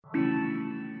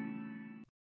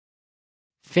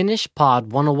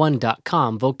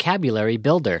FinishPod101.com Vocabulary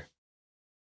Builder.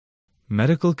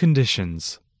 Medical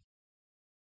conditions.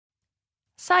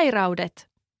 Sairaudet.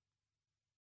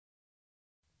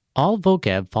 All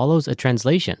vocab follows a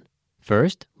translation.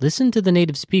 First, listen to the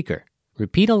native speaker.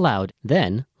 Repeat aloud,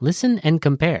 then listen and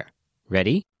compare.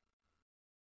 Ready?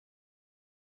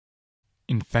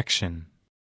 Infection.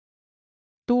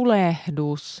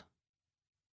 Tulehdus.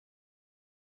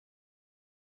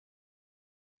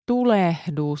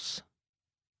 Tulehdus.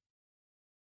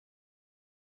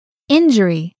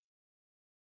 Injury.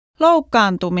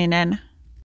 Loukkaantuminen.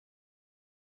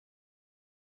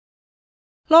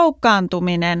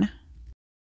 Loukkaantuminen.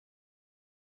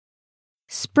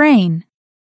 Sprain.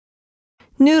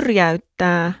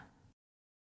 Nyrjäyttää.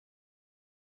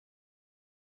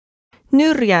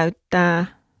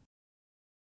 Nyrjäyttää.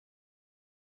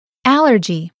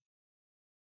 Allergy.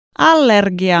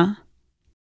 Allergia.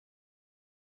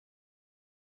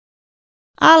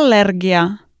 Allergia.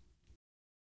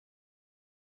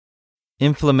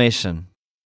 Inflammation.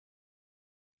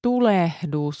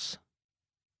 Tulehdus.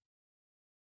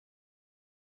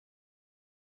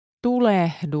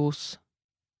 Tulehdus.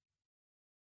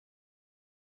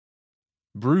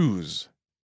 Bruise.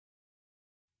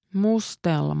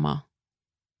 Mustelma.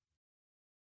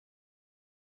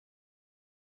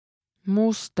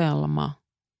 Mustelma.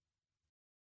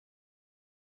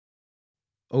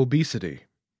 Obesity.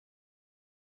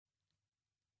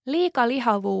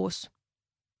 Liikalihavuus.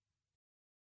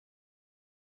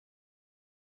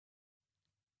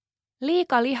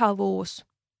 Liikalihavuus.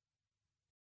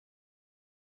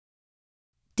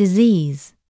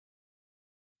 Disease.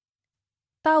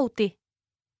 Tauti.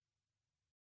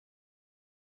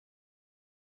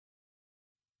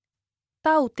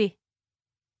 Tauti.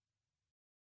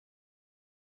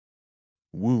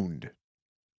 Wound.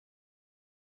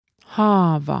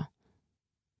 Haava.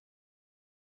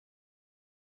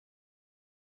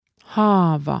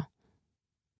 Haava.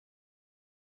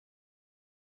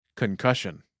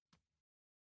 Concussion.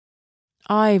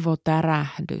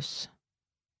 Aivotärähdys.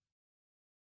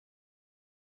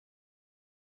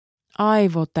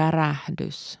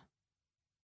 Aivotärähdys.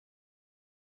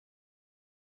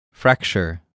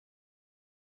 Fracture.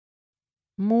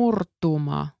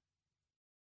 Murtuma.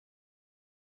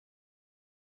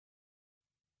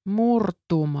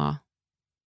 Murtuma.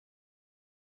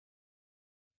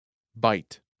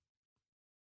 Bite.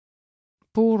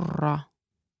 Purra.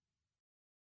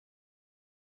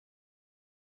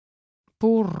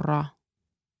 Purra.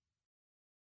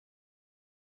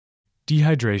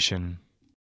 Dehydration.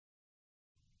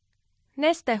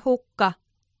 Nestehukka.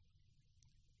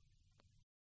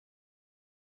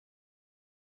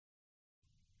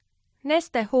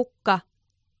 Nestehukka.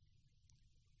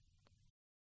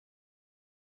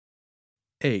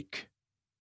 Ache.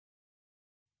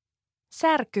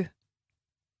 Särky.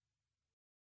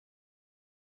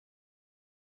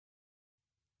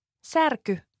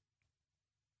 Särky.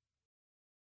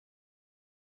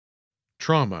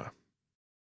 Trauma.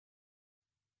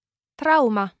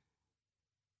 Trauma.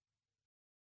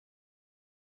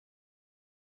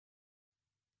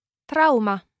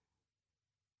 Trauma.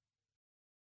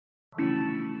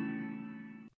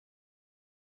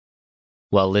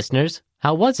 Well, listeners,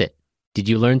 how was it? Did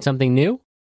you learn something new?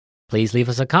 Please leave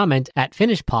us a comment at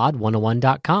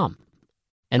FinishPod101.com.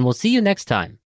 And we'll see you next time.